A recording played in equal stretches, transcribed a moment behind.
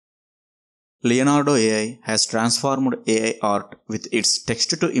Leonardo AI has transformed AI art with its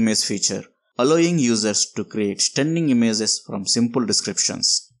text-to-image feature, allowing users to create stunning images from simple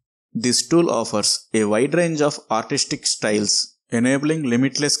descriptions. This tool offers a wide range of artistic styles, enabling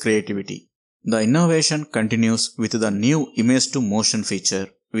limitless creativity. The innovation continues with the new image-to-motion feature,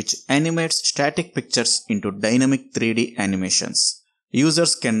 which animates static pictures into dynamic 3D animations.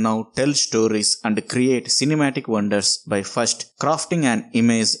 Users can now tell stories and create cinematic wonders by first crafting an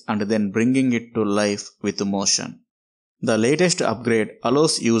image and then bringing it to life with motion. The latest upgrade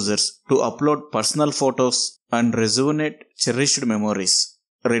allows users to upload personal photos and rejuvenate cherished memories.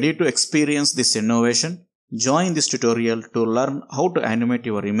 Ready to experience this innovation? Join this tutorial to learn how to animate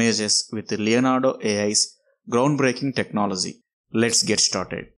your images with Leonardo AI's groundbreaking technology. Let's get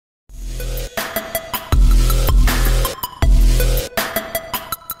started.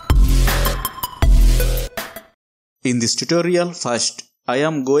 In this tutorial, first, I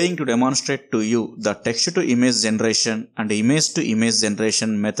am going to demonstrate to you the text-to-image generation and image-to-image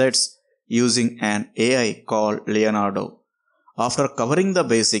generation methods using an AI called Leonardo. After covering the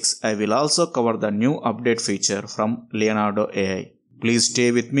basics, I will also cover the new update feature from Leonardo AI. Please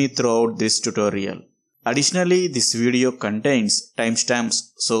stay with me throughout this tutorial. Additionally, this video contains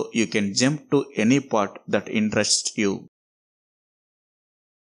timestamps so you can jump to any part that interests you.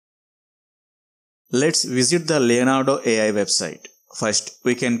 Let's visit the Leonardo AI website. First,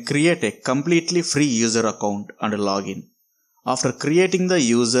 we can create a completely free user account and login. After creating the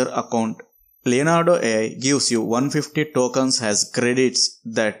user account, Leonardo AI gives you 150 tokens as credits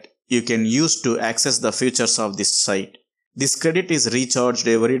that you can use to access the features of this site. This credit is recharged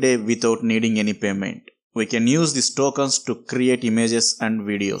every day without needing any payment. We can use these tokens to create images and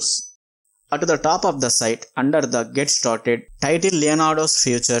videos. At the top of the site, under the Get Started title, Leonardo's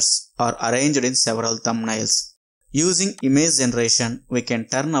features are arranged in several thumbnails. Using image generation, we can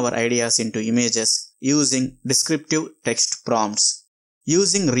turn our ideas into images using descriptive text prompts.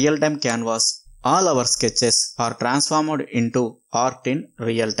 Using real-time canvas, all our sketches are transformed into art in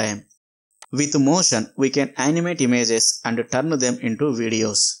real time. With motion, we can animate images and turn them into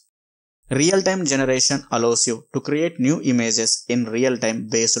videos. Real-time generation allows you to create new images in real time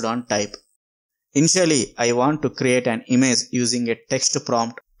based on type. Initially, I want to create an image using a text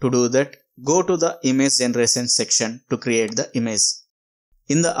prompt. To do that, go to the image generation section to create the image.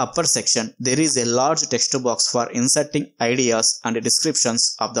 In the upper section, there is a large text box for inserting ideas and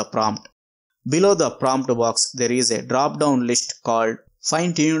descriptions of the prompt. Below the prompt box, there is a drop-down list called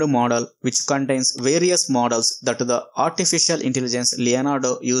Fine-Tuned Model, which contains various models that the artificial intelligence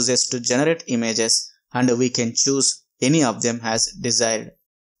Leonardo uses to generate images, and we can choose any of them as desired.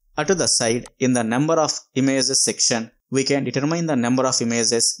 At the side, in the Number of Images section, we can determine the number of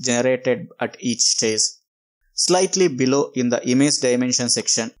images generated at each stage. Slightly below, in the Image Dimension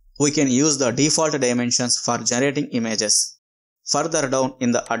section, we can use the default dimensions for generating images. Further down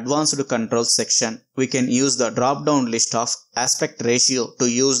in the Advanced Controls section, we can use the drop-down list of aspect ratio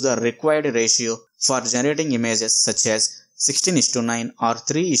to use the required ratio for generating images such as 16:9 or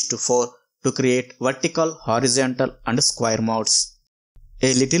 3:4 to create vertical, horizontal and square modes.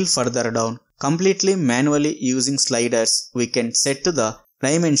 A little further down, completely manually using sliders, we can set the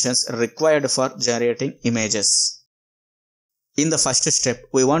dimensions required for generating images. In the first step,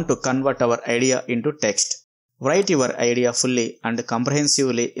 we want to convert our idea into text. Write your idea fully and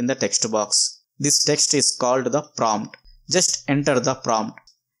comprehensively in the text box. This text is called the prompt. Just enter the prompt.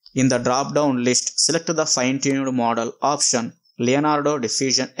 In the drop-down list, select the Fine-Tuned Model option, Leonardo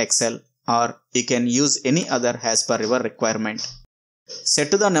Diffusion XL, or you can use any other as per your requirement.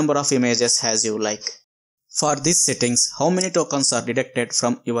 Set the number of images as you like. For these settings, how many tokens are deducted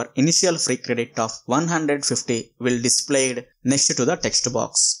from your initial free credit of 150 will be displayed next to the text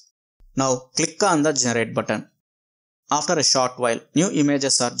box. Now click on the Generate button. After a short while, new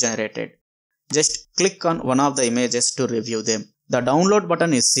images are generated. Just click on one of the images to review them. The Download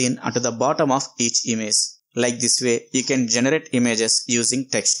button is seen at the bottom of each image. Like this way, you can generate images using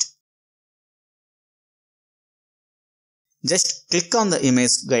text. Just click on the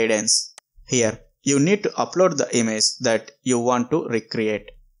image guidance. Here, you need to upload the image that you want to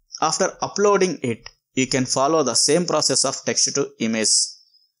recreate. After uploading it, you can follow the same process of text to image.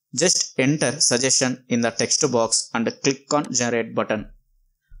 Just enter suggestion in the text box and click on Generate button.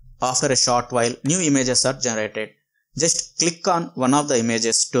 After a short while, new images are generated. Just click on one of the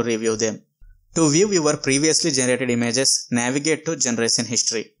images to review them. To view your previously generated images, navigate to Generation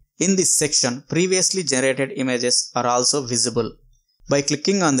History. In this section, previously generated images are also visible. By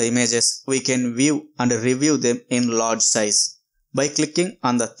clicking on the images, we can view and review them in large size. By clicking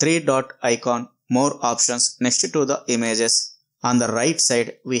on the three dot icon, more options next to the images, On the right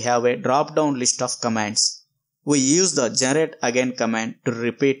side, we have a drop-down list of commands. We use the generate again command to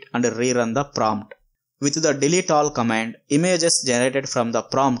repeat and rerun the prompt. With the delete all command, images generated from the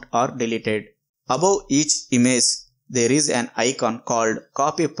prompt are deleted. Above each image, there is an icon called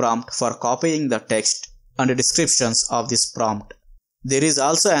copy prompt for copying the text and descriptions of this prompt. There is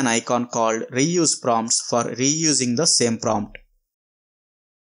also an icon called reuse prompts for reusing the same prompt.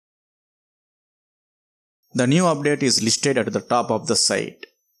 The new update is listed at the top of the site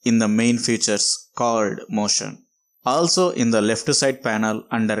in the main features called Motion. Also in the left side panel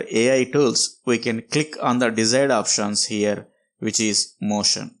under AI tools, we can click on the desired options here, which is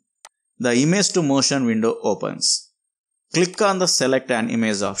Motion. The image to motion window opens. Click on the select an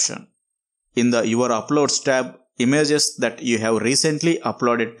image option. In the Your Uploads tab, images that you have recently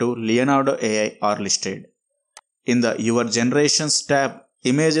uploaded to Leonardo AI are listed. In the Your Generations tab,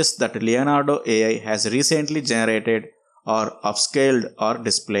 images that Leonardo AI has recently generated are upscaled or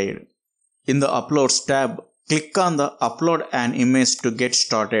displayed. In the Uploads tab, click on the Upload an image to get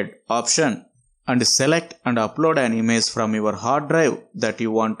started option and select and upload an image from your hard drive that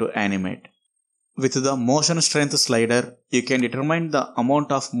you want to animate. With the motion strength slider, you can determine the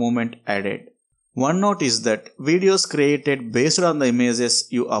amount of movement added. One note is that videos created based on the images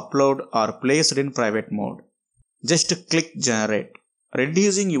you upload are placed in private mode. Just click Generate.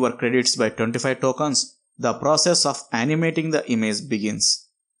 Reducing your credits by 25 tokens, the process of animating the image begins.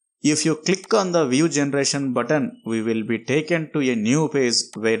 If you click on the View Generation button, we will be taken to a new page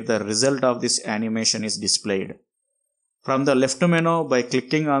where the result of this animation is displayed. From the left menu, by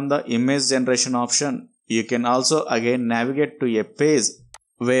clicking on the Image Generation option, you can also again navigate to a page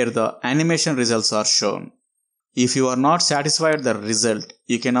where the animation results are shown. If you are not satisfied with the result,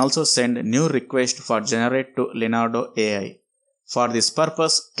 you can also send new request for Generate to Leonardo AI. For this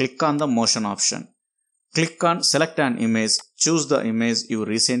purpose, click on the Motion option. Click on Select an image, choose the image you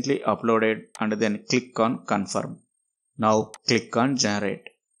recently uploaded and then click on Confirm. Now click on Generate.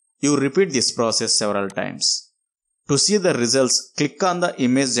 You repeat this process several times. To see the results, click on the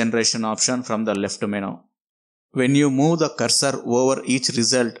Image Generation option from the left menu. When you move the cursor over each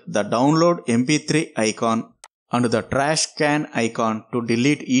result, the Download MP3 icon and the Trash Can icon to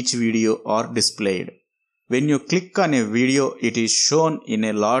delete each video are displayed. When you click on a video, it is shown in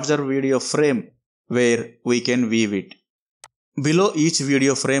a larger video frame where we can view it. Below each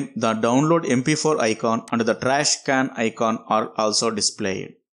video frame, the Download MP4 icon and the Trash Can icon are also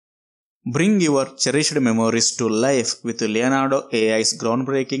displayed. Bring your cherished memories to life with Leonardo AI's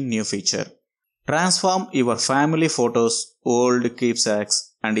groundbreaking new feature. Transform your family photos, old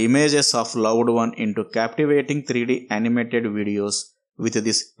keepsakes, and images of loved ones into captivating 3D animated videos with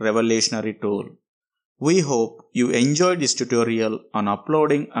this revolutionary tool. We hope you enjoyed this tutorial on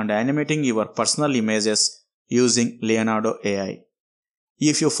uploading and animating your personal images using Leonardo AI.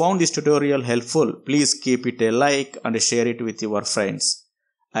 If you found this tutorial helpful, please keep it a like and share it with your friends.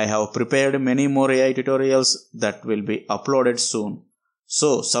 I have prepared many more AI tutorials that will be uploaded soon.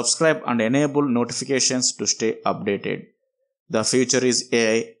 So subscribe and enable notifications to stay updated. The future is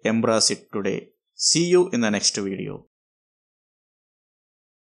AI, embrace it today. See you in the next video.